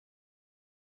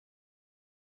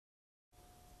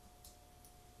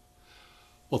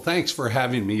Well, thanks for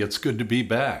having me. It's good to be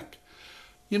back.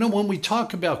 When we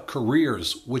talk about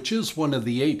careers, which is one of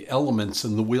the 8 elements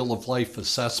in the Wheel of Life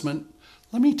assessment,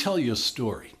 let me tell you a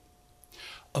story.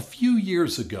 A few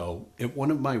years ago, at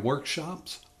one of my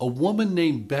workshops, a woman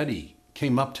named Betty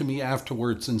came up to me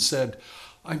afterwards and said,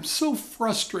 "I'm so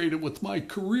frustrated with my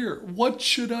career. What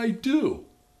should I do?"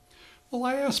 Well,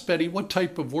 I asked Betty what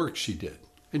type of work she did,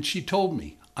 and she told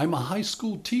me, "I'm a high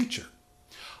school teacher."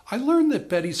 I learned that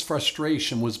Betty's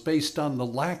frustration was based on the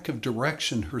lack of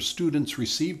direction her students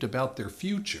received about their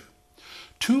future.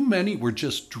 Too many were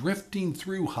just drifting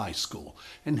through high school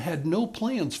and had no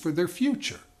plans for their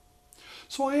future.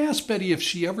 So I asked Betty if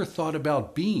she ever thought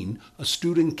about being a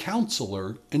student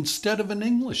counselor instead of an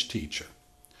English teacher.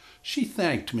 She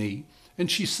thanked me and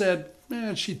she said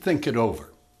she'd think it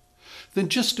over. Then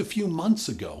just a few months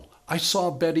ago, I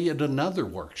saw Betty at another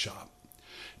workshop.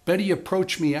 Betty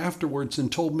approached me afterwards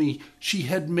and told me she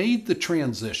had made the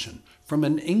transition from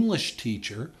an English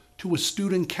teacher to a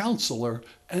student counselor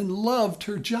and loved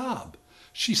her job.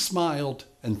 She smiled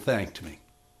and thanked me.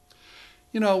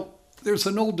 There's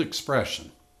an old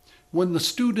expression: when the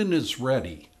student is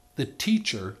ready, the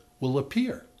teacher will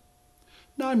appear.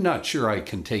 Now, I'm not sure I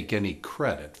can take any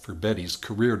credit for Betty's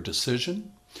career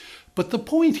decision, but the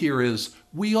point here is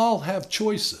we all have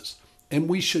choices, and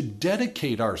we should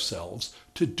dedicate ourselves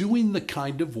to doing the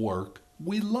kind of work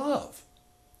we love.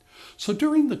 So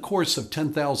during the course of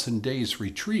 10,000 Days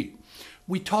Retreat,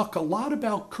 we talk a lot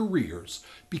about careers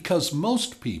because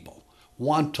most people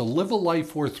want to live a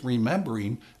life worth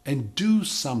remembering and do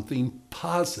something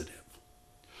positive.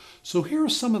 So here are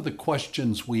some of the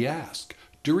questions we ask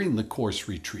during the course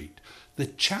retreat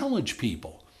that challenge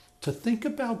people to think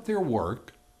about their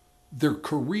work, their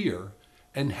career,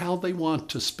 and how they want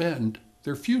to spend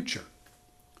their future.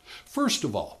 First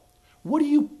of all, what are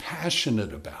you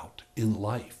passionate about in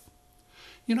life?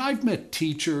 I've met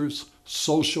teachers,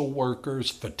 social workers,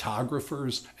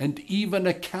 photographers, and even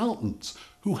accountants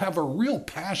who have a real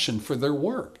passion for their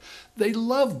work. They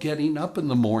love getting up in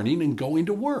the morning and going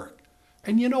to work.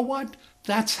 And you know what?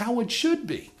 That's how it should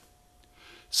be.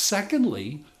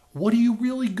 Secondly, what are you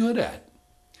really good at?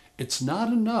 It's not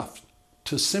enough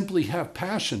to simply have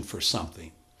passion for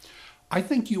something. I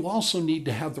think you also need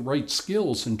to have the right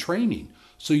skills and training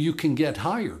so you can get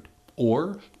hired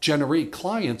or generate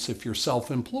clients if you're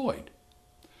self-employed.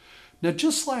 Now,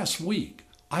 just last week,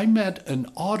 I met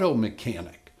an auto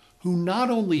mechanic who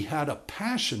not only had a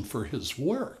passion for his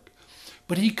work,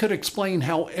 but he could explain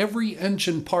how every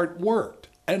engine part worked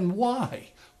and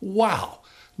why. Wow,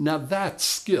 now that's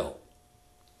skill.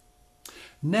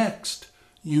 Next,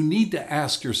 you need to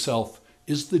ask yourself,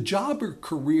 is the job or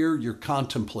career you're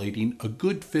contemplating a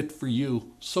good fit for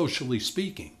you, socially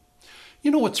speaking?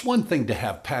 It's one thing to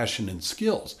have passion and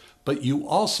skills, but you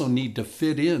also need to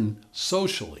fit in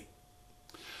socially.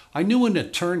 I knew an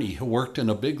attorney who worked in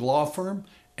a big law firm,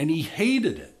 and he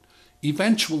hated it.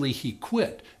 Eventually, he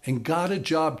quit and got a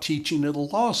job teaching at a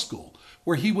law school,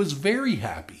 where he was very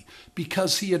happy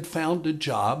because he had found a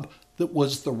job that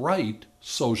was the right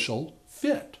social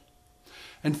fit.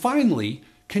 And finally,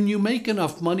 can you make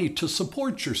enough money to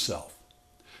support yourself?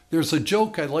 There's a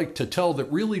joke I like to tell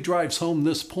that really drives home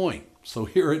this point, so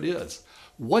here it is.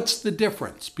 What's the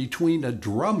difference between a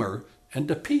drummer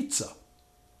and a pizza?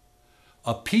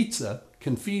 A pizza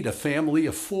can feed a family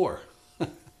of 4.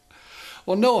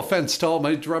 Well, no offense to all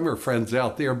my drummer friends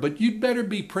out there, but you'd better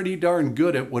be pretty darn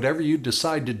good at whatever you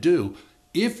decide to do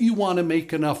if you want to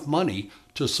make enough money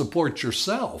to support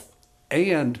yourself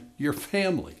and your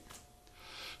family.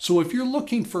 So if you're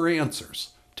looking for answers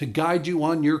to guide you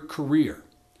on your career,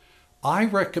 I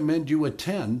recommend you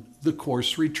attend the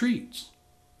course retreats.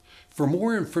 For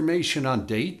more information on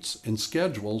dates and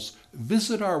schedules,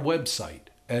 visit our website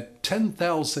at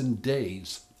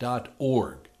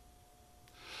 10,000days.org.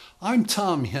 I'm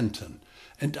Tom Hinton,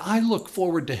 and I look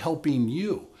forward to helping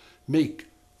you make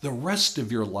the rest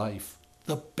of your life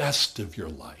the best of your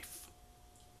life.